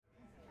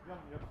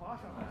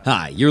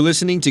Hi, you're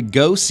listening to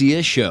Go See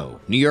a Show,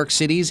 New York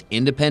City's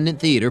independent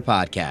theater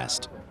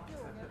podcast.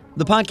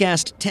 The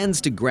podcast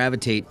tends to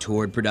gravitate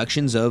toward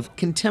productions of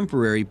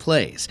contemporary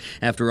plays.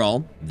 After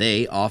all,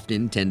 they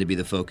often tend to be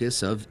the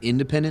focus of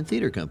independent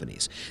theater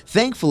companies.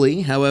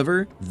 Thankfully,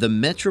 however, the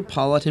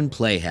Metropolitan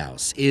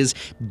Playhouse is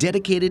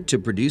dedicated to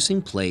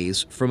producing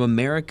plays from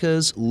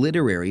America's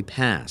literary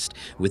past,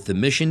 with the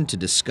mission to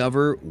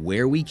discover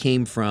where we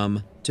came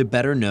from to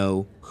better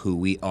know who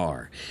we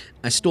are.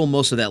 I stole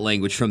most of that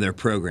language from their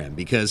program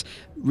because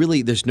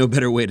really there's no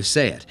better way to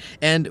say it.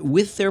 And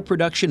with their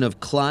production of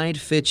Clyde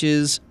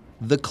Fitch's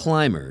The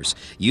Climbers,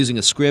 using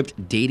a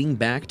script dating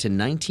back to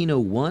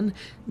 1901,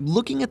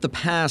 looking at the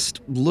past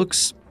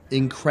looks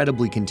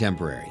incredibly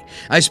contemporary.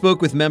 I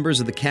spoke with members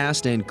of the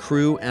cast and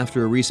crew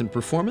after a recent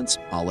performance.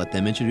 I'll let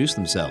them introduce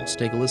themselves.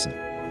 Take a listen.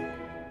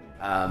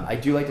 I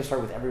do like to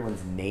start with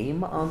everyone's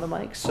name on the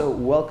mic, so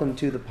welcome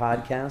to the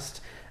podcast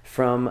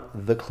from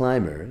The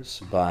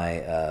Climbers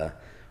by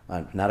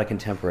not a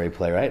contemporary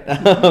playwright,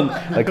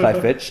 like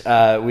Clyde Fitch.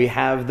 We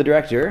have the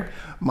director,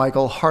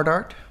 Michael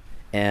Hardart,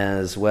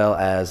 as well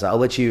as I'll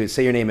let you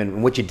say your name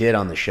and what you did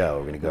on the show.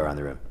 We're going to go around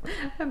the room.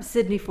 I'm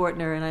Sydney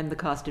Fortner, and I'm the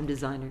costume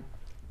designer.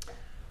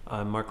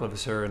 I'm Mark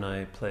Levasseur, and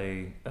I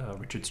play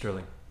Richard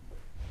Sterling.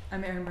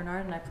 I'm Erin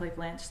Bernard, and I play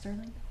Blanche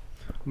Sterling.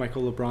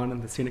 Michael LeBron,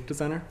 and the scenic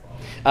designer.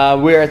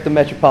 We're at the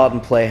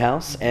Metropolitan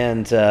Playhouse,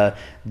 and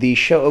the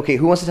show. Okay,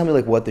 who wants to tell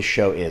me what the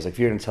show is? If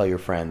you're going to tell your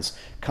friends,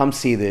 come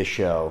see this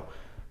show.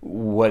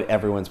 What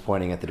everyone's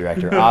pointing at the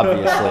director,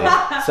 obviously.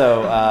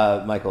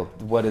 So, Michael,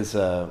 what is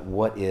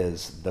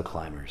The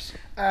Climbers?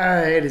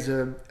 It is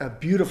a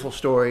beautiful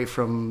story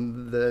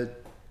from the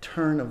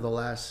turn of the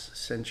last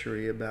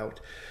century about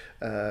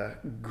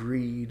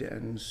greed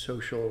and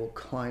social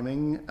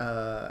climbing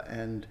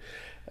and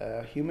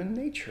human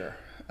nature,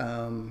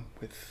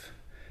 with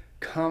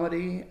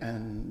comedy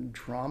and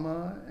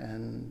drama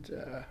and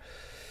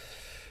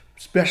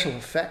special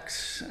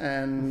effects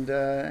and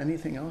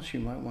anything else you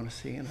might want to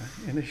see in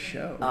a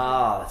show.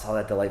 That's all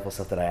that delightful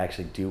stuff that I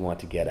actually do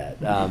want to get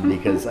at,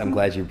 because I'm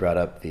glad you brought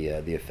up the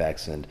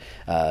effects. And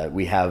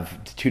we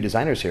have two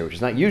designers here, which is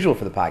not usual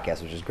for the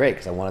podcast, which is great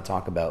because I want to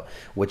talk about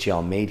what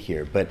y'all made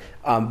here. But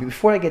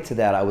before I get to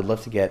that, I would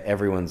love to get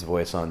everyone's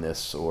voice on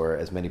this, or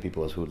as many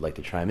people as who would like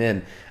to chime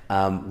in.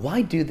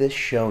 Why do this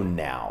show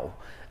now?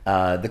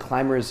 The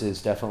Climbers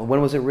is definitely,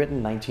 when was it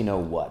written?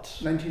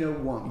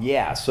 1901.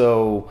 Yeah,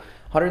 so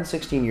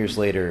 116 years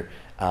later,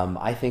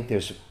 I think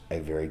there's a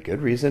very good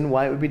reason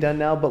why it would be done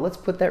now, but let's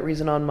put that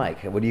reason on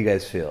Mike. What do you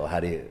guys feel?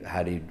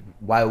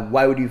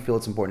 Why would you feel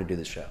it's important to do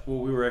this show? Well,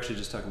 we were actually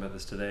just talking about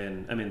this today,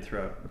 and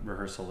throughout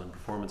rehearsal and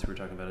performance, we were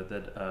talking about it,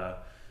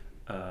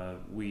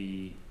 that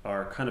we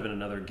are kind of in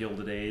another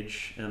Gilded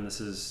Age, and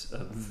this is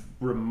a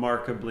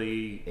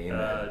remarkably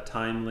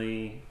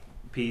timely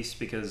piece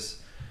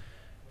because,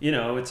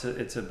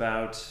 it's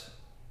about...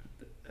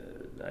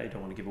 I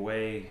don't want to give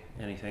away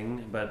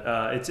anything, but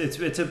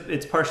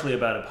it's partially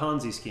about a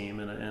Ponzi scheme,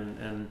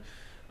 and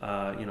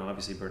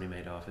obviously Bernie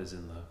Madoff is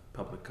in the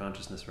public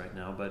consciousness right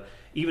now. But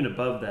even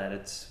above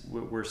that,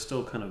 we're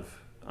still kind of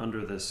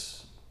under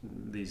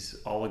these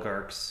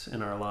oligarchs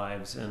in our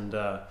lives, and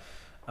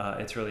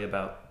it's really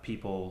about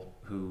people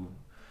who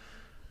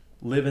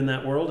live in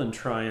that world and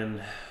try and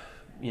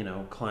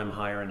climb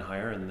higher and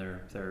higher, and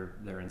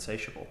they're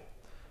insatiable.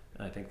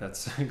 And I think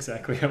that's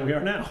exactly how we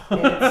are now.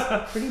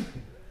 It's pretty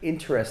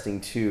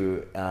interesting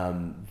too,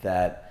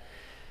 that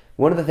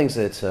one of the things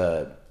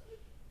that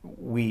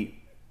when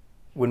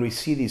we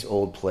see these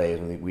old plays,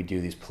 when we do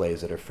these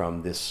plays that are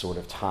from this sort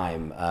of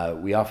time,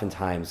 we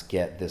oftentimes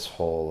get this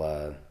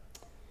whole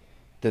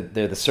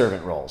they're the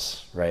servant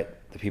roles, right?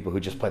 The people who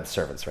just play the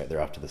servants, right?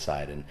 They're off to the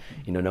side, and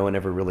no one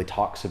ever really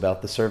talks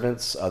about the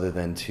servants other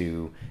than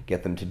to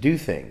get them to do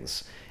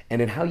things.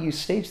 And in how you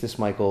stage this,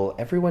 Michael,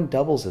 everyone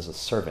doubles as a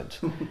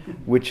servant,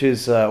 which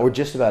is, or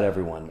just about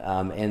everyone,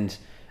 and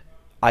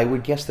I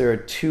would guess there are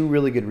two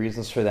really good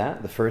reasons for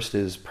that. The first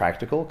is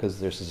practical, because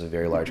this is a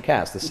very large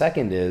cast. The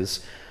second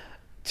is,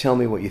 tell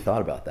me what you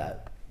thought about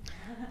that.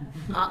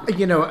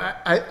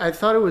 I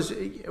thought it was,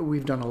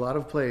 we've done a lot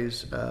of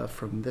plays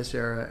from this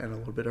era and a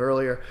little bit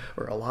earlier,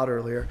 or a lot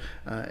earlier,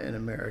 in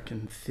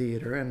American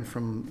theater and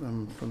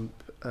from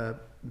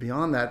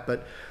beyond that.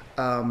 But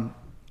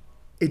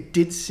it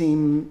did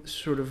seem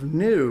sort of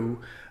new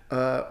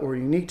or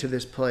unique to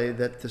this play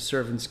that the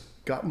servants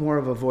got more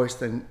of a voice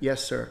than,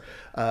 yes, sir,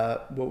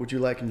 what would you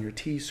like in your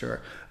tea,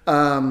 sir?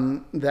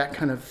 That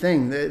kind of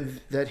thing,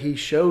 that he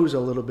shows a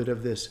little bit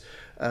of this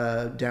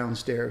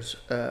downstairs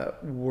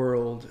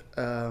world.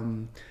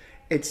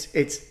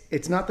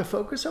 It's not the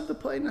focus of the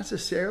play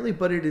necessarily,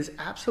 but it is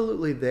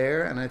absolutely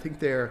there, and I think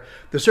the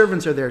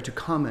servants are there to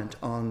comment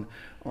on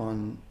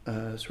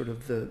sort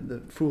of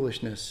the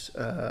foolishness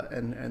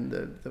and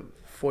the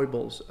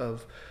foibles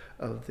of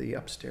the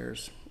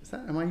upstairs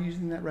Am I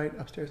using that right?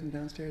 Upstairs and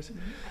downstairs?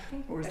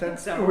 Or is I that? think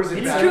so. Or is it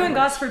It's bad? true in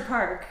Gosford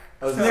Park.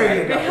 Oh,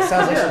 There you go. It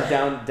sounds like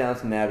some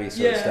Downton Abbey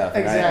sort of Yeah, stuff.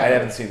 And I exactly.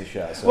 haven't seen the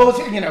show. So. Well,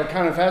 it's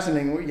kind of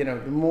fascinating. The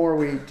more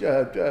we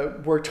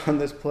worked on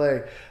this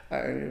play,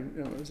 I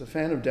was a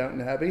fan of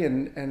Downton Abbey,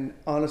 and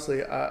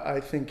honestly, I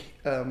think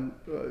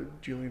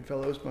Julian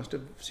Fellows must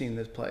have seen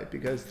this play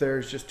because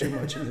there's just too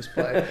much in this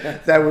play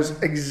that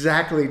was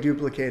exactly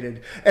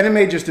duplicated, and it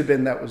may just have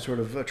been that was sort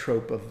of a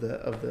trope of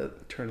the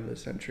turn of the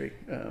century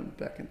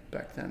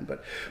back then.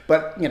 But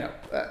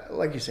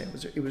like you say,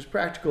 it was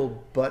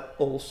practical, but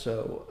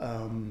also.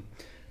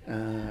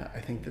 I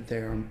think that they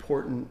are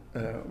important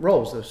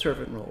roles, those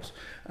servant roles,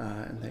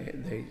 and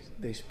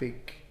they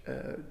speak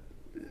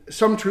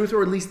some truth,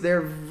 or at least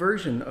their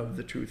version of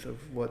the truth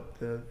of what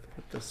the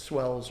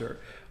swells are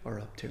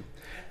up to.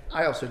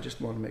 I also just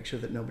want to make sure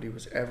that nobody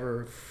was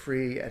ever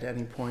free at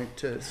any point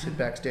to sit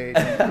backstage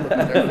and look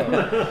at their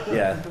phone.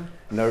 Yeah,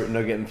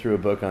 no getting through a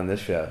book on this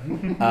show.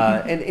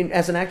 And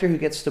as an actor who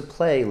gets to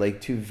play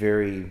like two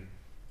very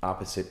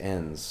opposite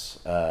ends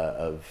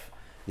of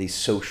the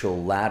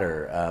social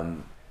ladder,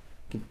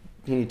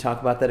 can you talk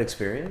about that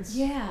experience?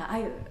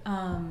 Yeah,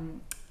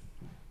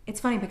 it's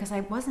funny because I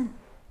wasn't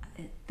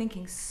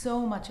thinking so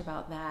much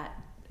about that,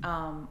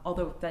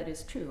 although that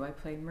is true. I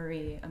played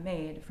Marie, a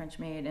maid, a French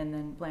maid, and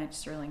then Blanche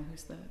Sterling,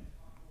 who's the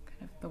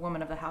kind of the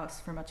woman of the house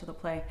for much of the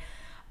play.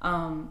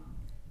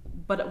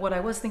 But what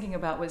I was thinking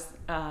about was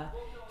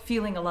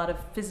feeling a lot of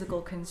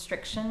physical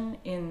constriction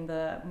in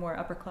the more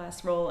upper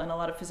class role and a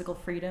lot of physical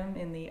freedom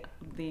in the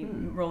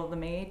role of the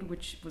maid,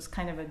 which was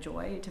kind of a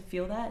joy to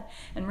feel that.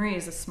 And Marie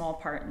is a small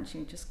part and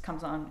she just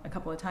comes on a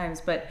couple of times,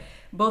 but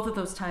both of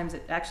those times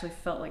it actually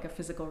felt like a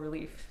physical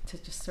relief to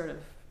just sort of,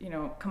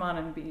 come on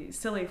and be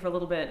silly for a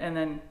little bit and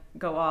then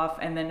go off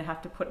and then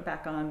have to put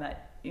back on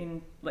that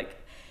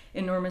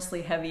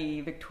enormously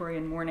heavy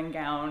Victorian morning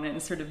gown and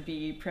sort of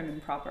be prim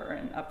and proper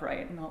and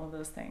upright and all of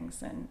those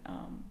things, and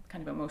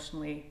kind of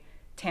emotionally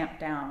tamped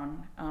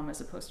down,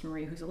 as opposed to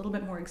Marie, who's a little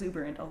bit more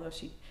exuberant, although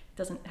she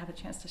doesn't have a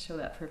chance to show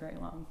that for very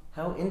long.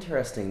 How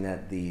interesting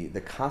that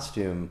the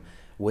costume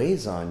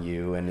weighs on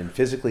you and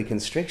physically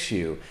constricts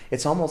you.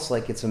 It's almost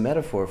like it's a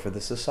metaphor for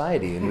the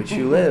society in which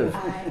you live.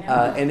 I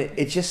know. And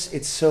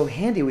it's so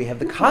handy. We have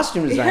the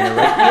costume designer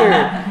right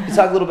here to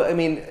talk a little bit. I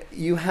mean,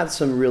 you have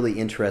some really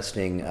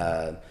interesting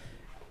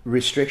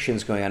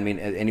restrictions going on. I mean,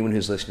 anyone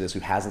who's listening to this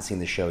who hasn't seen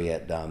the show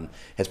yet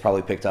has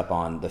probably picked up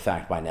on the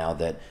fact by now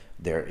that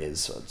there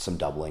is some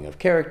doubling of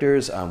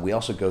characters. We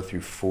also go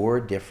through four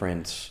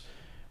different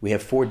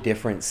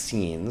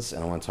scenes,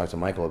 and I want to talk to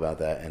Michael about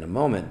that in a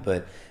moment,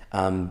 but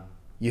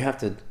you have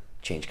to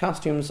change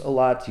costumes a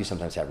lot. You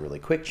sometimes have really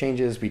quick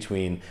changes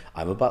between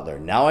I'm a butler,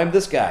 now I'm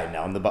this guy,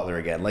 now I'm the butler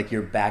again. Like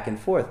you're back and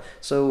forth.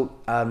 So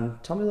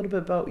tell me a little bit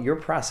about your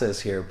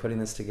process here putting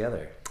this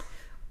together.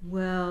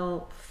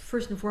 Well,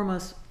 first and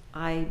foremost,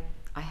 I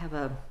have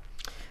a,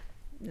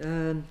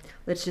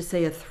 let's just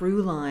say, a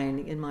through line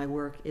in my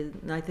work.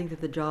 And I think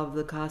that the job of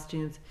the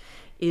costumes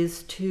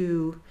is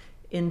to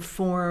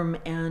inform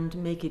and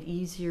make it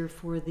easier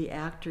for the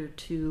actor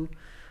to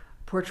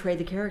portray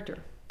the character.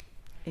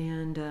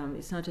 And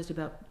it's not just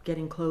about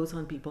getting clothes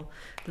on people,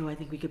 though I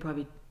think we could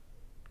probably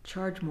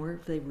charge more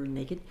if they were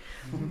naked.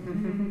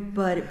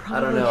 But it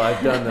probably... I don't know.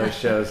 I've done those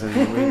shows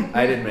and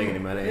I didn't make any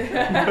money.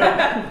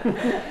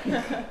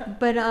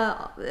 But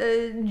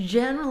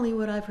generally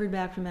what I've heard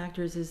back from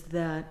actors is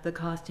that the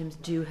costumes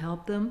do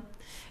help them.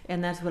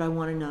 And that's what I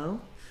want to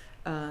know.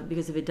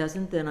 Because if it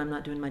doesn't, then I'm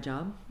not doing my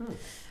job.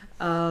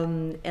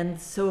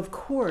 And so, of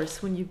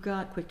course, when you've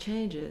got quick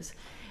changes,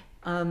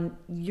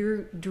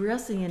 you're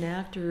dressing an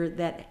actor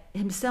that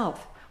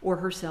himself or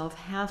herself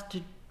has to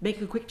make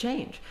a quick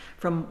change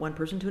from one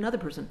person to another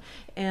person.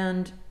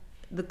 And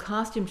the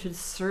costume should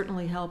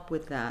certainly help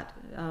with that,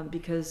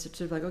 because it's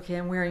sort of like, okay,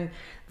 I'm wearing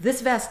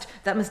this vest,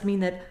 that must mean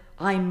that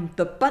I'm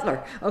the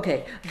butler.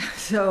 Okay,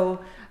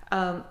 so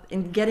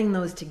in getting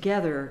those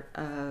together,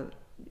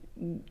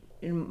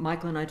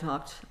 Michael and I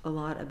talked a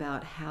lot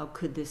about how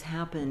could this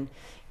happen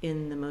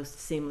in the most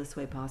seamless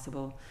way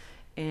possible.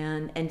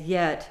 And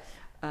yet,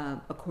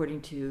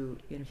 according to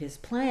his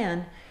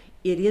plan,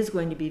 it is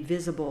going to be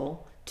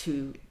visible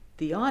to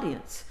the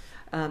audience,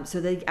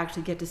 so they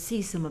actually get to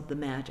see some of the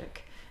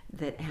magic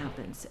that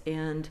happens,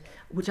 and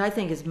which I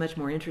think is much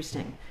more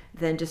interesting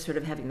than just sort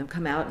of having them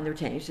come out and they're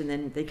changed, and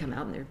then they come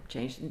out and they're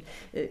changed, and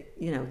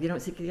you don't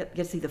get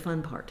to see the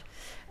fun part.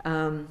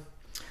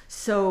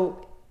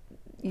 So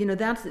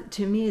that's,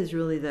 to me, is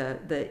really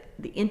the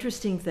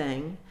interesting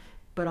thing,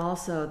 but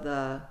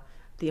also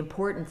the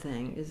important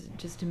thing is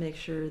just to make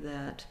sure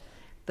that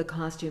the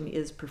costume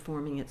is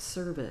performing its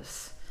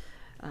service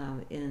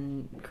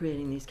in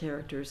creating these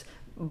characters,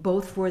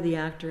 both for the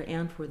actor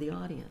and for the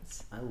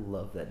audience. I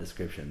love that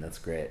description. That's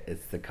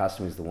great. The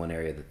costume is the one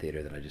area of the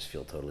theater that I just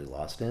feel totally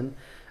lost in.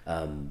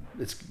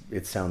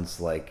 It sounds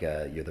like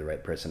you're the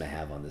right person to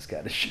have on this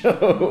kind of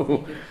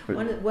show.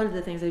 One of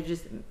the things I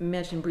just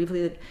mentioned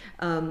briefly,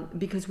 that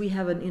because we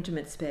have an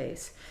intimate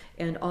space,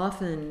 and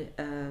often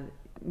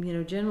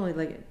generally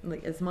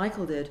like as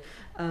Michael did,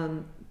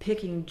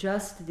 picking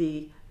just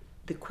the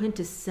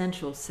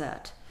quintessential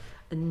set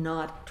and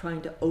not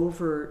trying to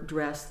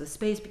overdress the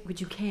space, but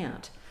you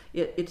can't.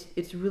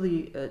 It's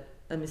really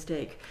a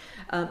mistake.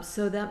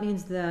 So that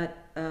means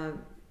that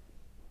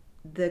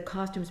the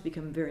costumes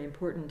become very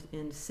important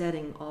in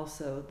setting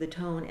also the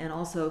tone, and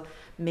also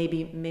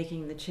maybe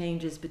making the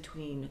changes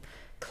between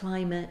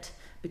climate,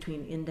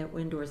 between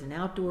indoors and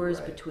outdoors,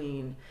 Right.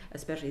 between,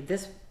 especially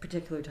this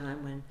particular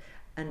time when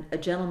a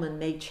gentleman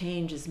may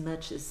change as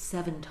much as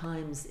 7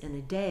 times in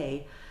a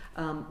day.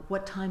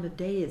 What time of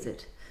day is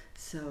it?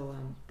 So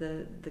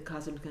the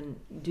costumes can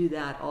do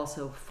that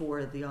also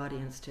for the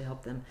audience to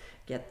help them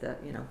get the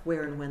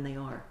where and when they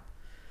are.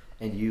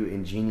 And you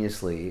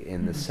ingeniously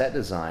in the set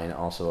design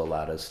also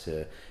allowed us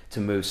to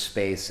move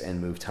space and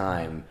move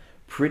time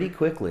pretty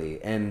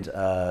quickly, and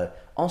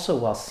also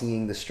while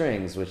seeing the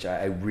strings, which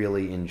I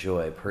really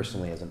enjoy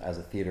personally as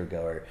a theater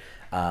goer.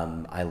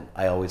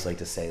 I always like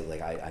to say,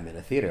 like, I'm in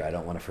a theater. I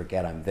don't want to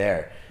forget I'm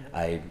there.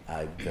 I'm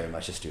very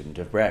much a student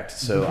of Brecht,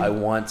 so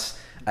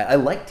I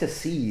like to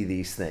see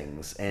these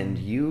things, and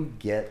you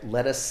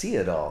let us see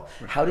it all.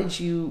 How did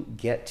you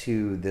get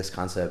to this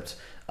concept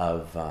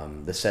of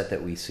the set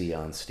that we see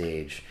on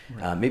stage?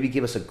 Maybe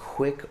give us a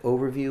quick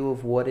overview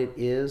of what it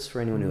is for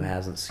anyone who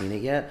hasn't seen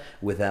it yet,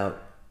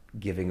 without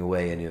giving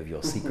away any of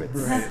your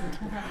secrets.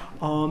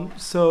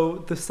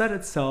 So the set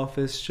itself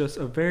is just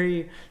a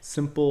very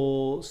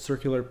simple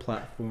circular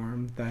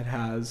platform that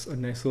has a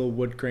nice little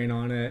wood grain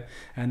on it,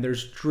 and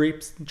there's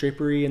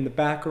drapery in the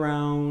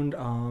background,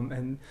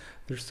 and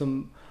there's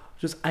some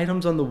just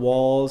items on the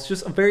walls.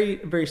 Just a very,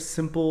 very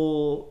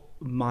simple,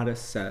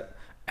 modest set.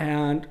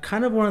 And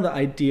kind of one of the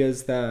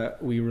ideas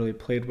that we really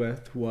played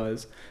with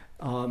was,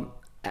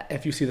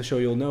 if you see the show,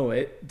 you'll know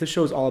it. The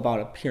show is all about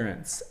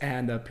appearance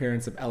and the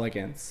appearance of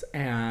elegance,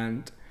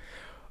 and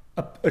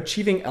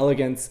achieving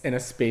elegance in a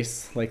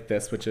space like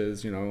this, which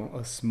is,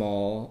 a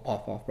small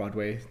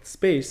off-Broadway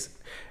space,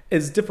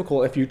 is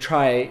difficult if you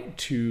try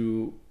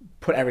to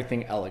put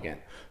everything elegant.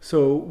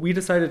 So we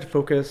decided to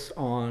focus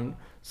on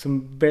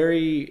some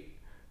very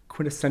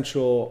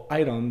quintessential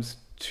items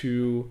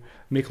to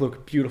make it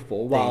look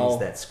beautiful, Things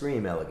that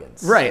scream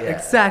elegance. Right, Yeah.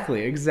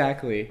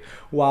 exactly.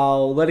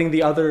 While letting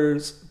the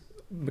others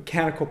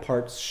mechanical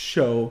parts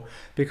show,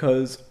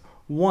 because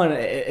one,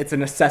 it's a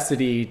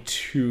necessity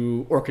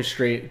to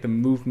orchestrate the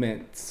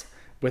movements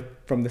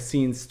from the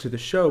scenes to the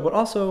show, but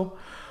also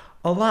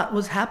a lot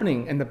was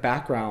happening in the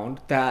background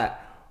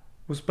that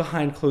was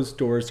behind closed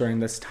doors during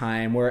this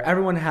time, where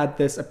everyone had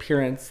this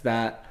appearance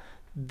that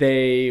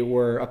they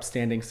were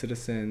upstanding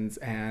citizens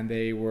and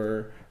they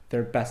were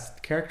their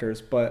best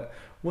characters, but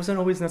wasn't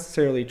always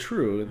necessarily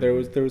true. There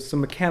was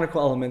some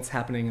mechanical elements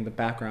happening in the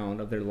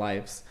background of their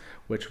lives,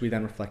 which we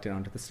then reflected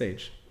onto the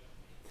stage.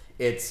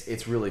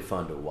 It's really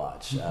fun to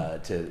watch.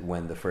 To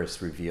when the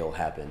first reveal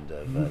happened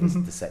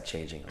of the set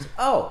changing, I was like,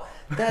 oh,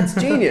 that's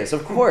genius!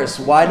 Of course,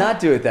 why not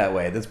do it that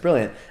way? That's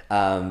brilliant.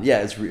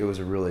 It was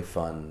a really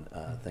fun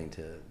thing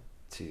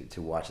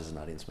to watch as an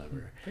audience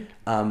member.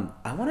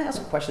 I want to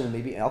ask a question, and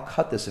maybe I'll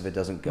cut this if it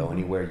doesn't go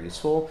anywhere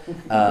useful.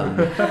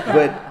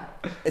 But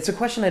it's a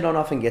question I don't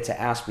often get to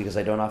ask because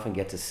I don't often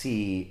get to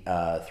see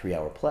a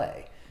 3-hour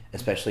play,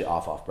 especially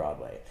off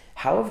Broadway.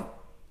 What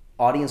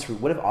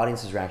have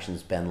audiences'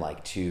 reactions been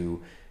like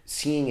to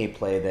seeing a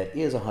play that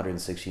is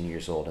 116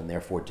 years old and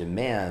therefore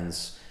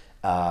demands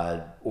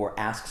or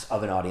asks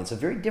of an audience a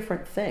very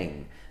different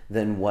thing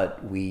than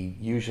what we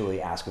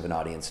usually ask of an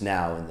audience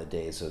now in the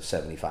days of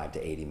 75 to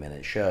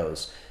 80-minute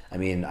shows? I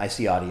mean, I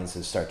see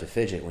audiences start to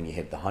fidget when you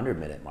hit the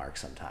 100-minute mark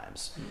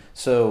sometimes.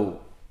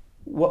 So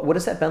what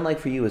has that been like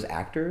for you as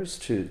actors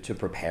to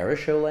prepare a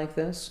show like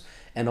this?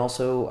 And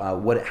also,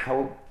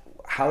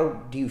 how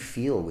do you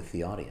feel with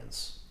the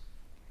audience?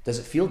 Does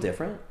it feel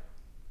different?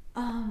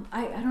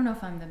 I don't know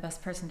if I'm the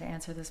best person to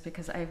answer this,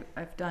 because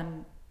I've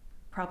done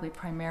probably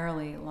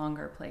primarily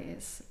longer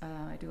plays.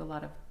 I do a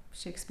lot of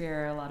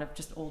Shakespeare, a lot of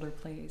just older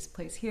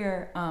plays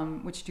here,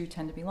 which do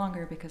tend to be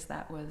longer because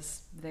that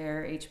was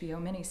their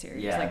HBO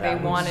miniseries. Yeah, they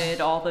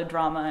wanted all the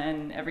drama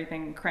and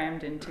everything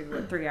crammed into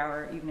a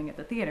 3-hour evening at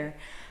the theater,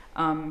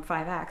 5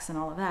 acts and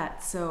all of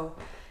that. So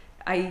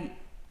I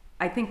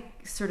think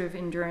sort of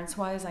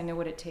endurance-wise, I know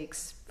what it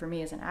takes for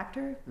me as an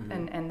actor,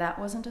 and that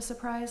wasn't a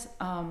surprise.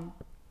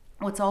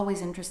 What's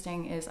always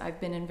interesting is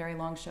I've been in very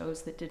long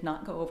shows that did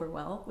not go over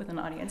well with an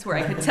audience, where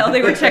I could tell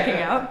they were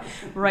checking out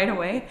right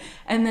away.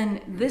 And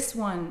then this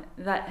one,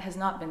 that has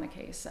not been the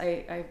case.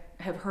 I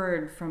have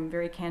heard from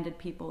very candid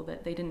people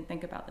that they didn't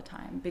think about the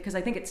time, because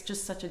I think it's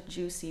just such a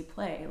juicy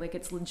play. Like,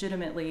 it's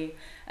legitimately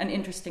an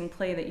interesting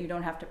play that you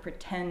don't have to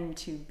pretend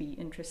to be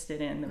interested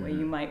in the way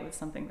you might with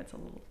something that's a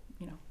little,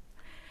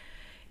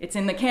 it's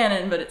in the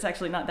canon, but it's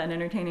actually not that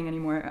entertaining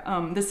anymore.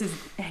 This is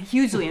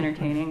hugely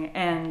entertaining,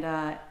 and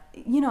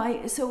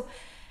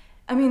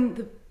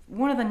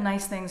one of the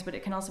nice things, but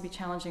it can also be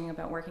challenging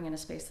about working in a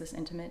space this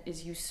intimate,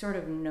 is you sort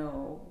of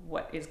know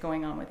what is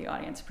going on with the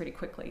audience pretty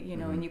quickly,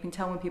 and you can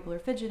tell when people are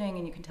fidgeting,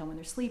 and you can tell when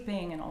they're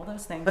sleeping, and all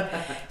those things.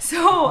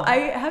 So I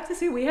have to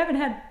say, we haven't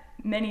had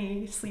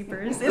many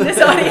sleepers in this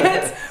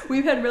audience.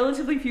 We've had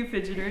relatively few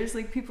fidgeters.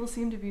 Like, people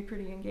seem to be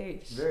pretty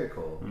engaged. Very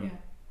cool.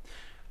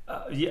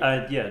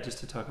 Yeah. Just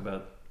to talk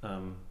about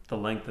the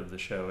length of the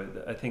show,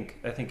 I think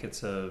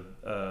it's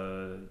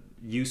a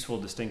useful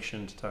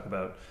distinction to talk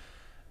about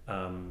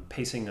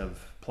pacing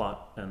of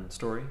plot and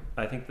story.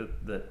 I think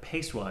that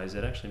pace-wise,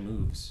 it actually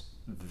moves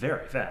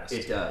very fast.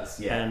 It does,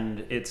 yeah. And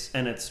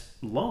it's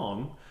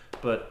long,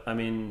 but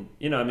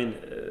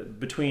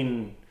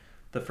between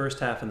the first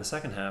half and the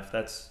second half,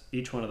 that's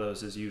each one of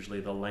those is usually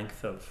the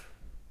length of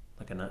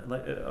like an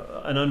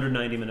under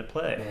 90-minute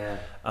play. Yeah.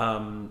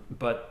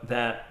 But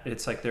that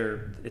it's like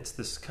it's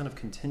this kind of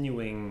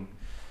continuing,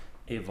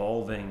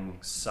 evolving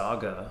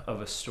saga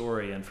of a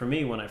story. And for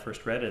me, when I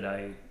first read it,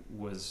 I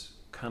was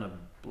kind of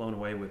blown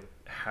away with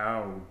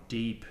how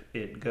deep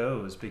it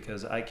goes,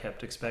 because I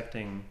kept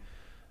expecting,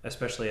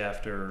 especially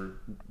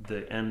after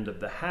the end of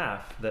the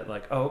half, that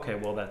like, oh, okay,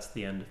 well, that's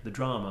the end of the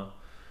drama,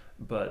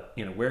 but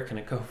where can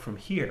it go from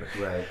here?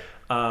 Right.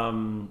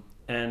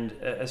 And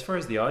as far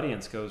as the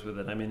audience goes with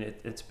it, I mean,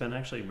 it's been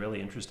actually really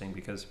interesting,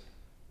 because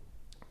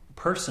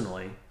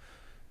personally,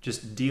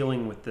 just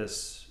dealing with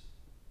this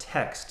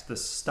text, the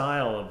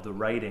style of the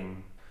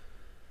writing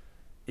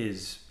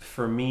is,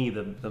 for me,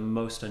 the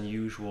most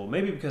unusual,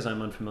 maybe because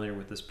I'm unfamiliar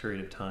with this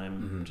period of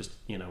time, just,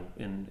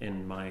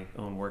 in my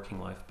own working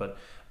life. But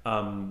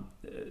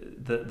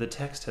the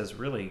text has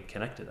really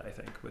connected, I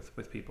think,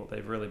 with people.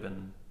 They've really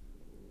been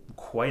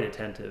quite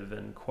attentive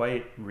and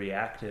quite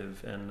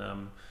reactive. And,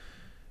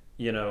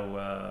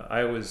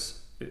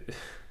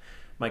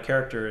 my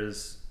character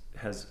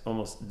has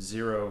almost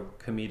zero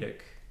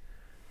comedic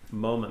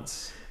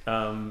moments.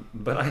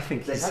 But I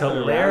think he's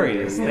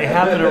hilarious. They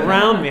happen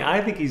around me.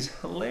 I think he's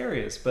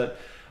hilarious. But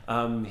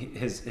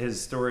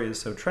his story is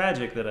so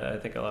tragic that I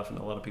think often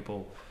a lot of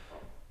people,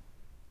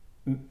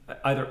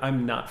 either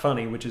I'm not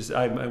funny, which is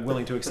I'm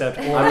willing to accept,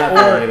 or I'm not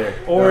funny either.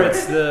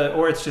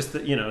 it's just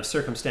that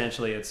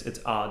circumstantially it's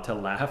odd to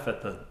laugh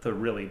at the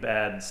really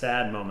bad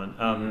sad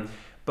moment.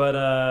 But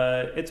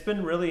it's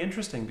been really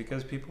interesting,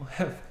 because people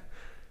have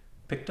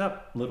picked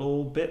up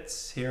little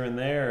bits here and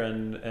there,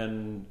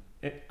 and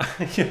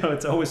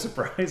it's always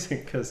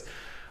surprising, because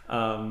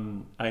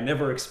I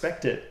never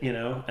expect it,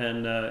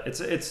 and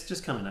it's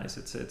just kind of nice.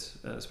 It's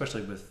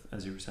especially with,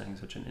 as you were saying,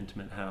 such an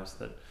intimate house,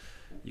 that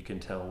you can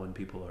tell when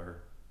people are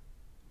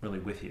really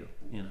with you,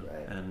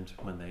 Right. and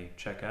when they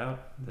check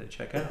out, they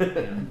check out.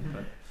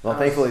 But, Well,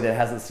 thankfully,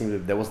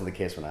 that wasn't the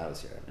case when I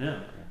was here. yeah.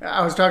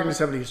 I was talking to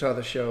somebody who saw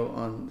the show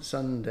on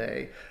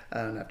Sunday,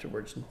 and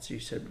afterwards, and she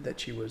said that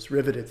she was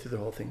riveted through the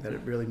whole thing, that it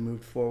really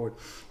moved forward.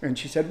 And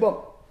she said,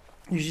 well,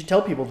 you should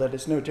tell people that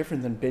it's no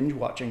different than binge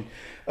watching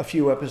a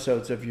few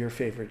episodes of your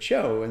favorite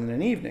show in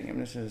an evening. I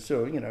mean,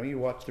 so you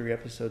watch 3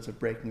 episodes of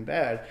Breaking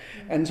Bad,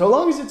 and so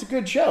long as it's a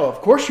good show,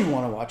 of course you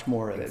want to watch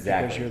more of it,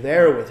 because you're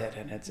there with it,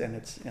 and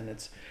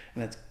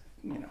it's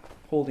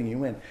holding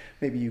you in.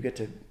 Maybe you get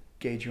to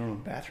gauge your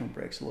own bathroom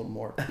breaks a little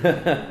more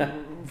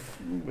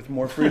with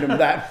more freedom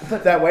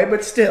that way,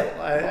 but still,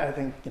 I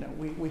think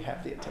we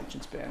have the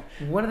attention span.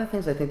 One of the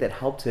things I think that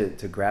helped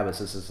to grab us,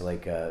 this is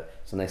like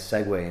it's a nice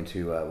segue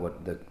into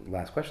what the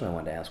last question I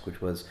wanted to ask,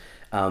 which was,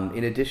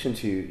 in addition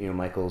to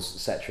Michael's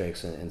set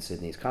tricks and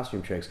Sydney's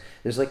costume tricks,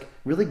 there's like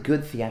really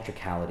good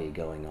theatricality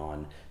going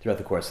on throughout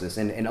the course of this,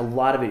 and a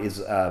lot of it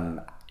is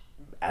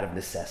out of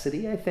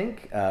necessity, I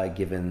think,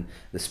 given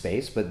the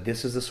space. But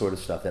this is the sort of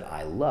stuff that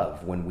I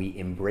love, when we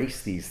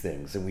embrace these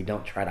things and we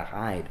don't try to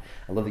hide.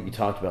 I love that you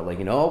talked about, like,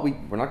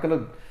 we're not going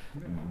to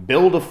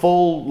build a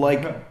full,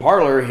 like,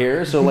 parlor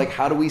here. So, like,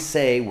 how do we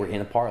say we're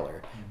in a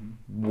parlor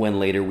when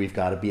later we've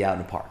got to be out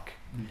in a park?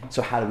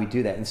 So how do we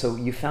do that? And so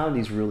you found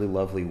these really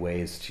lovely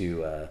ways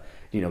to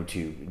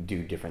to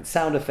do different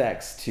sound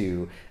effects,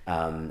 to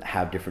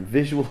have different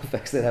visual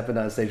effects that happened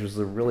on stage, which was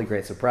a really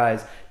great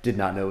surprise. Did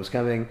not know it was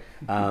coming.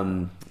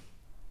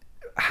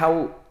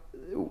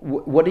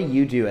 What do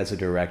you do as a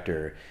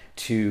director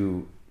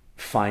to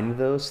find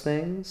those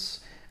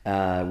things?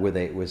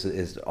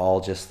 Is it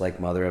all just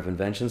like mother of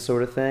invention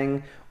sort of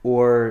thing,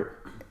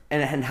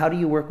 and how do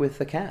you work with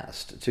the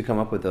cast to come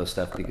up with that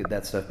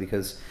stuff?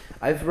 Because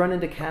I've run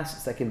into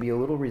casts that can be a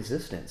little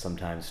resistant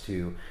sometimes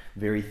to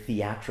very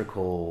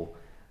theatrical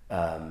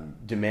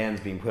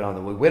demands being put on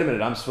them. Wait a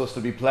minute, I'm supposed to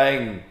be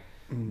playing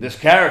this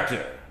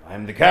character.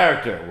 I'm the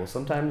character. Well,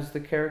 sometimes the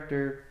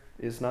character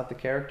is not the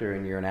character,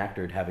 and you're an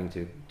actor having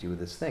to do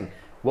this thing.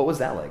 What was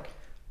that like?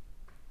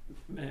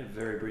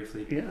 Very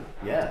briefly,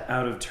 Yeah.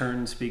 Out of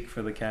turn, speak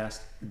for the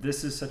cast.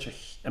 This is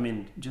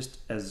just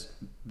as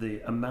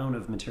the amount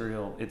of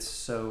material,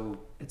 it's a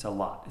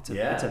lot. It's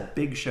a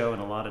big show,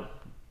 and a lot of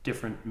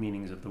different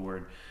meanings of the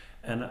word.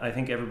 And I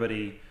think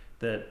everybody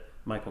that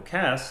Michael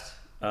cast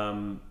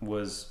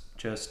was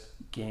just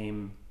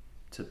game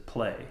to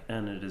play,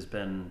 and it has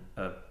been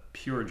a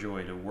pure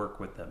joy to work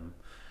with them,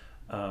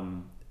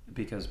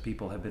 because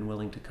people have been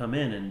willing to come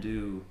in and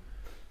do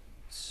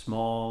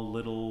small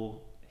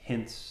little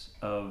hints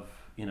of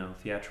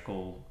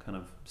theatrical kind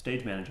of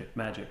stage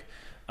magic,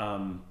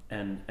 and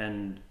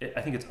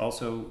I think it's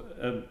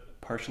also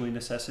partially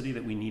necessity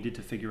that we needed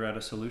to figure out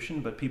a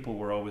solution, but people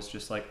were always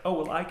just like, oh,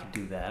 well, I could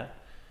do that.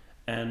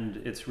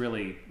 And that's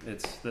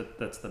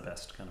the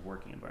best kind of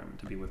working environment,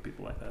 to be with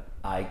people like that.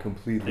 I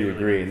completely really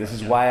agree. like And this that,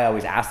 is yeah. why I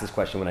always ask this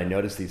question when I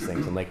notice these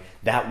things. I'm like,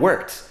 that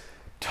worked.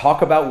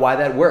 Talk about why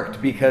that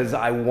worked, because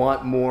I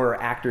want more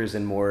actors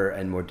and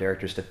more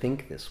directors to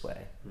think this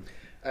way.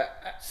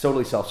 It's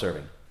totally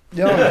self-serving.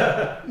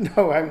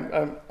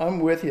 No, I'm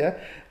with you.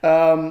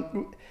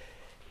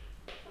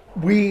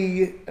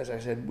 We, as I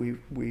said,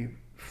 we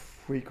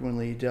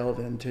frequently delve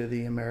into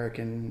the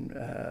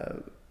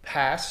American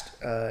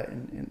past,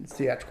 in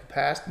theatrical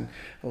past, and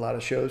a lot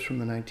of shows from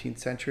the 19th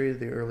century,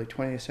 the early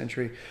 20th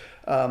century,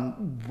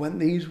 when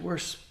these were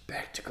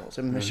spectacles.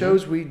 I mean, the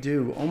shows we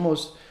do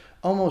almost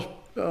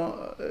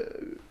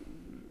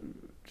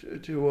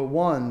to a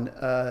one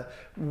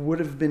would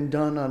have been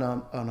done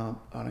on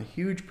a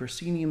huge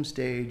proscenium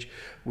stage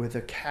with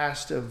a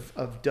cast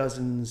of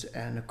dozens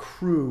and a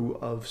crew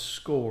of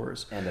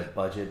scores And a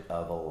budget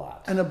of a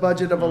lot. and a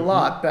budget of a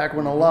lot, back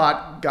when a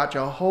lot got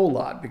you a whole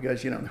lot,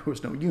 because there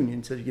was no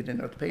union, so you didn't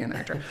have to pay an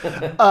actor.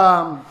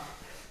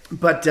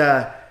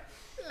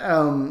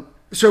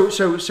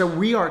 So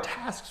we are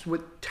tasked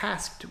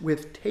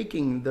with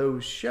taking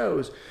those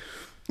shows,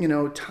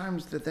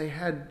 times that they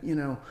had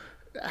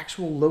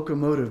actual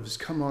locomotives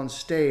come on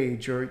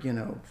stage, or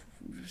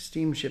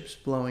steamships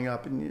blowing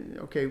up, and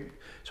okay,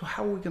 so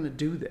how are we going to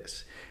do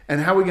this,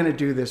 and how are we going to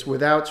do this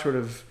without sort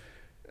of,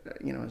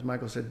 as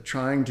Michael said,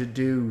 trying to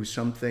do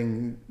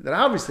something that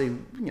obviously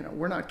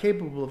we're not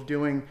capable of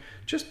doing,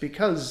 just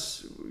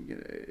because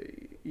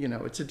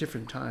it's a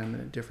different time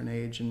and a different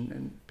age,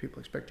 and people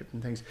expect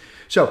different things.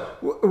 So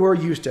we're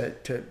used to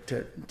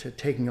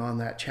taking on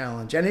that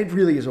challenge, and it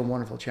really is a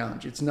wonderful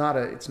challenge. It's not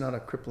a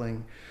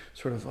crippling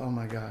sort of, oh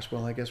my gosh,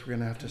 well, I guess we're going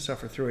to have to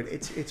suffer through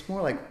it. It's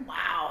more like,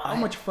 wow, how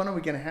much fun are we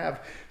going to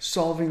have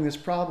solving this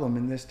problem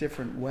in this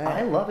different way?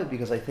 I love it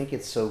because I think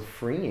it's so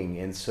freeing,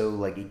 and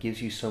so it gives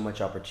you so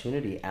much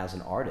opportunity as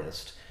an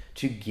artist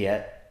to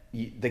get,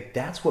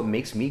 that's what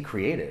makes me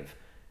creative.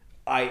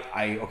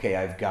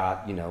 I've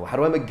got, how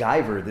do I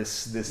MacGyver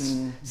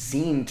this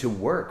scene to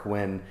work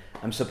when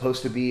I'm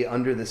supposed to be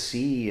under the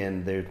sea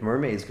and there's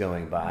mermaids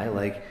going by?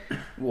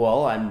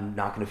 Well, I'm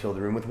not going to fill the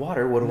room with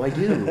water. What do I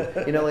do?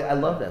 I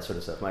love that sort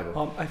of stuff,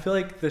 Michael. I feel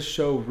like this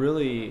show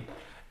really,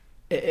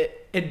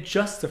 it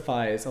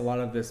justifies a lot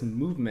of this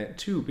movement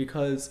too,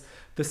 because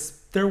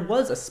there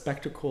was a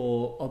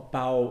spectacle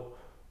about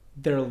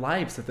their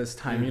lives at this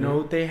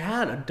time. They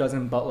had a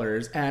dozen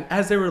butlers, and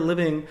as they were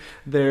living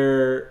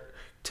their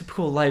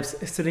typical lives,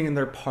 sitting in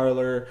their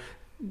parlor,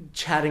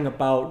 chatting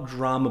about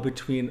drama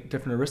between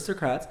different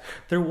aristocrats,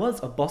 there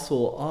was a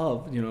bustle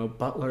of,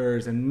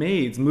 butlers and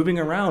maids moving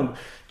around,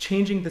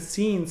 changing the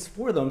scenes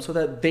for them so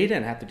that they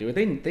didn't have to do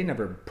it. They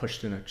never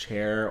pushed in a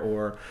chair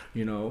or,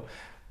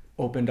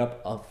 opened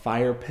up a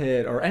fire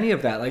pit or any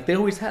of that. They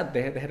always had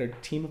a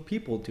team of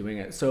people doing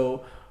it.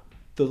 So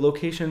the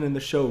location in the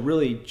show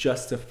really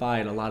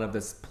justified a lot of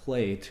this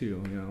play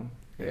too,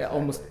 It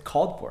almost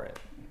called for it.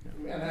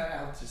 And I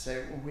have to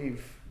say,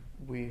 we've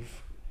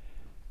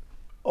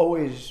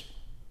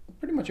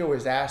pretty much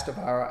always asked of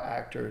our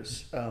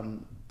actors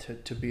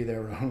to be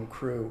their own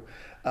crew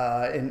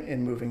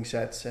in moving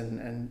sets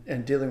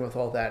and dealing with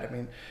all that. I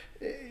mean,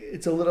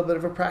 it's a little bit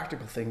of a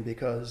practical thing,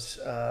 because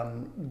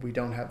we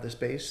don't have the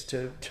space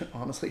to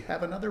honestly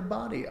have another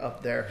body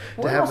up there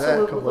to have also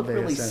that it couple would of look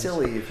really days.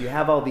 silly if you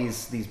have all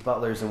these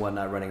butlers and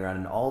whatnot running around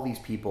and all these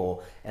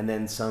people, and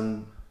then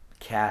some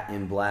cat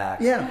in black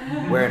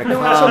wearing a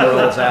clown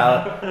rolls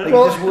out. It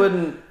just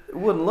wouldn't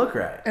look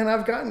right. And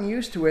I've gotten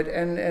used to it,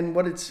 and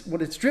what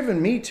it's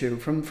driven me to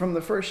from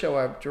the first show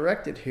I've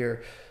directed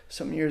here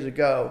some years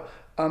ago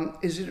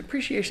is an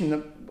appreciation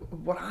of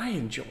what I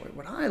enjoy,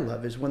 what I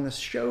love, is when the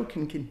show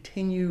can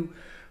continue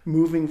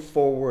moving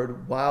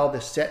forward while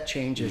the set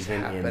change is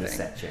happening. Even in the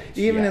set change.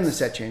 In the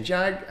set change.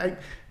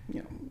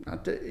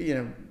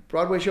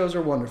 Broadway shows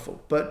are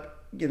wonderful,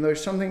 but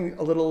there's something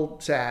a little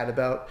sad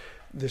about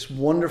this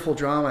wonderful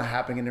drama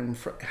happening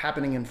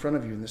in front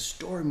of you, and the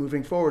story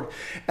moving forward,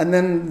 and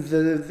then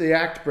the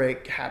act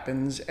break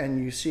happens,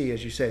 and you see,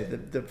 as you say,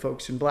 the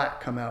folks in black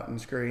come out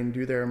and scurry and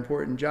do their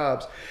important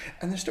jobs,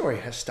 and the story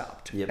has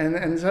stopped. Yep. And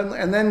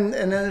then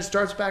it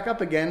starts back up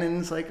again,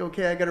 and it's like,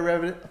 okay, I got to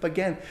rev it up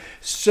again.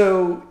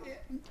 So,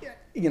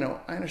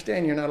 I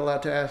understand you're not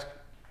allowed to ask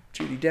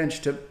Judi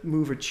Dench to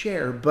move a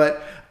chair,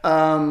 but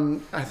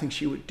I think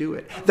she would do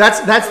it.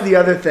 That's the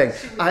other thing.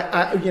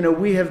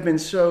 We have been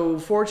so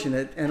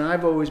fortunate, and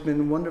I've always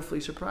been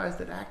wonderfully surprised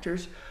that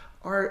actors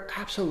are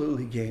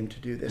absolutely game to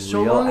do this.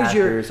 So Real long as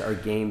actors are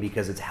game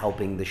because it's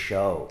helping the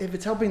show. if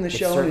it's helping the It's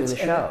show, serving the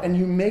show. and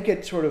you make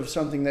it sort of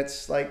something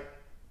that's like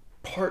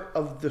part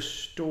of the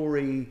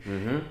story,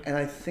 and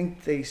I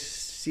think they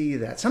see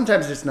that.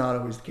 Sometimes it's not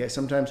always the case.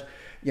 Sometimes,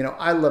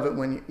 I love it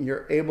when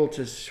you're able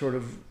to sort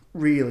of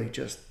really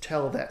just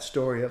tell that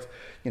story of,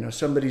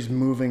 somebody's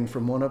moving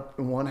from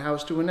one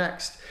house to the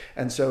next,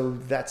 and so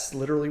that's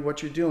literally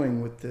what you're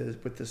doing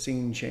with the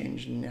scene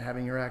change and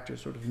having your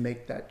actors sort of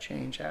make that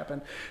change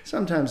happen.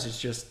 Sometimes it's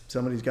just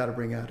somebody's got to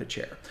bring out a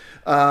chair,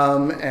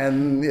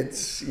 and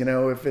it's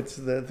if it's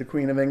the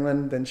Queen of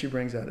England, then she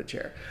brings out a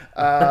chair.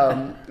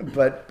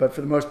 But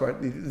for the most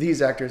part,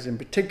 these actors in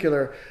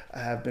particular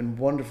have been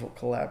wonderful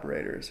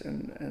collaborators,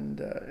 and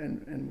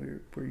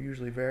we're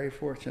usually very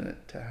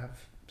fortunate to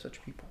have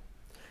such people.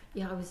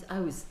 Yeah, I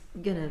was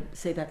gonna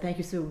say that. Thank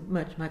you so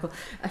much, Michael,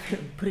 for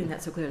putting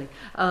that so clearly.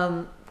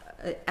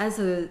 As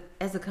a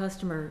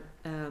customer,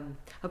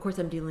 of course,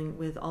 I'm dealing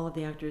with all of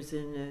the actors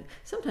in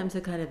sometimes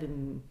a kind of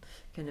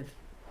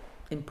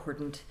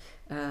important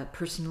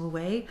personal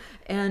way,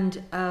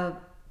 and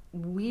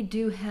we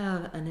do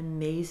have an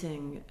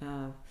amazing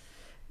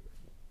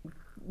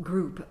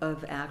group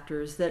of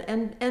actors that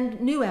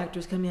and new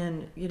actors come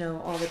in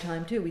all the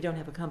time too. We don't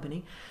have a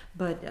company,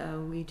 but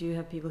we do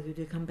have people who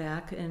do come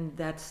back, and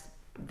that's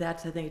I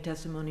think a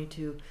testimony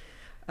to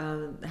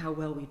how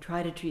well we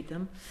try to treat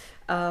them.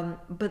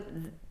 But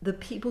the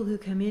people who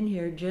come in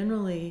here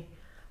generally,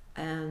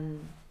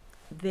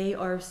 they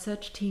are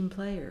such team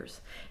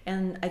players,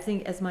 and I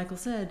think, as Michael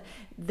said,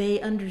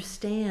 they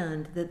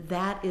understand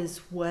that is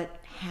what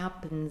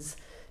happens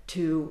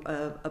to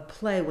a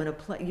play. When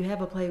you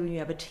have a play, when you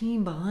have a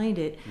team behind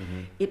it,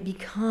 it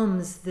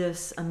becomes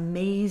this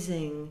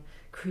amazing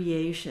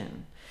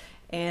creation.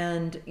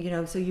 And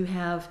so you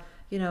have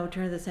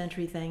turn of the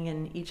century thing,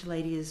 and each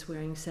lady is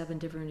wearing 7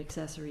 different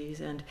accessories,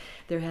 and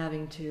they're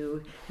having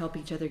to help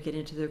each other get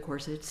into their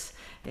corsets,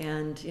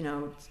 and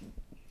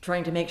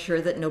trying to make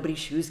sure that nobody's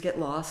shoes get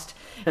lost,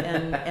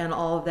 and and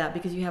all of that,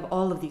 because you have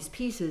all of these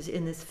pieces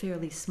in this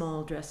fairly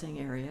small dressing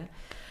area,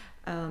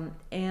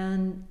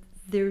 and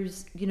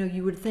there's,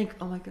 you would think,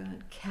 oh my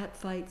God, cat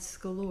fights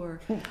galore,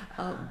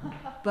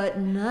 but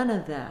none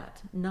of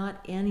that,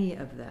 not any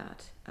of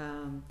that.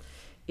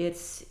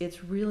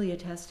 It's really a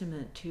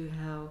testament to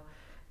how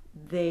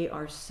they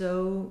are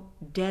so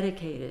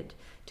dedicated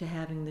to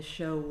having the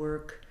show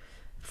work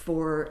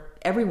for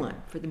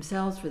everyone, for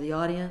themselves, for the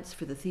audience,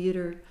 for the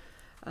theater,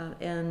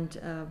 and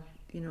I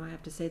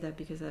have to say that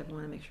because I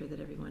want to make sure that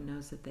everyone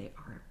knows that they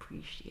are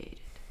appreciated.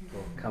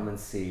 Well, come and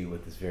see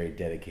what this very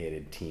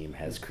dedicated team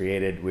has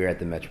created. We're at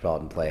the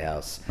Metropolitan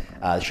Playhouse.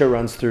 The show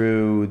runs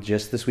through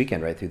just this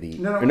weekend, right? Through the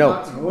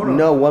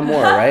no, one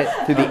more, right?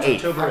 Through the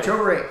 8th.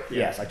 October 8th.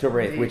 Yes,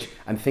 October 8th, which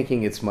I'm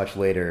thinking it's much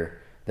later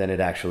than it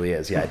actually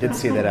is. Yeah, I did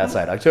see that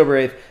outside.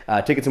 October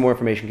 8th. Tickets and more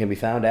information can be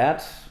found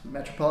at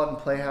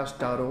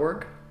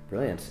metropolitanplayhouse.org.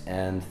 Brilliant.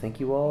 And thank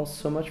you all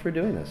so much for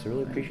doing this. I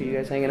really appreciate you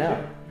guys hanging out.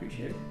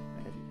 Appreciate it.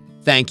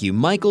 Thank you,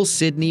 Michael,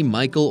 Sydney,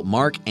 Michael,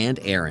 Mark, and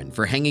Aaron,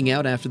 for hanging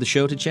out after the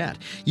show to chat.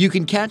 You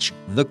can catch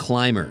The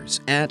Climbers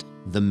at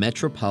the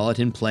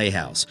Metropolitan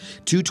Playhouse,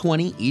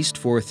 220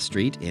 East 4th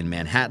Street in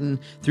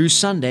Manhattan, through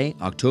Sunday,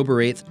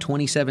 October 8th,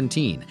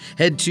 2017.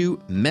 Head to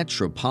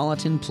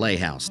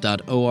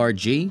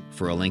metropolitanplayhouse.org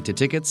for a link to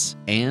tickets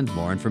and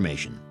more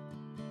information.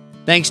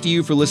 Thanks to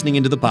you for listening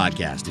into the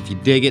podcast. If you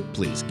dig it,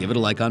 please give it a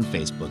like on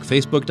Facebook,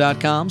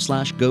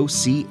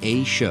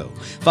 facebook.com/GoSeeAShow.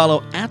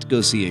 Follow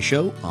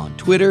 @GoSeeAShow on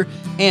Twitter,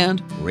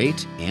 and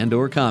rate and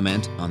or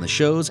comment on the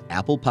show's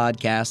Apple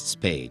Podcasts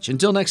page.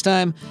 Until next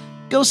time,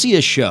 go see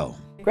a show.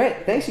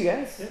 Great. Thanks, you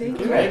guys. Thank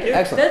you. Great.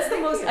 Excellent. That's the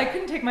most, I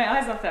couldn't take my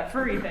eyes off that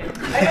furry thing.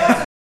 I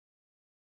know.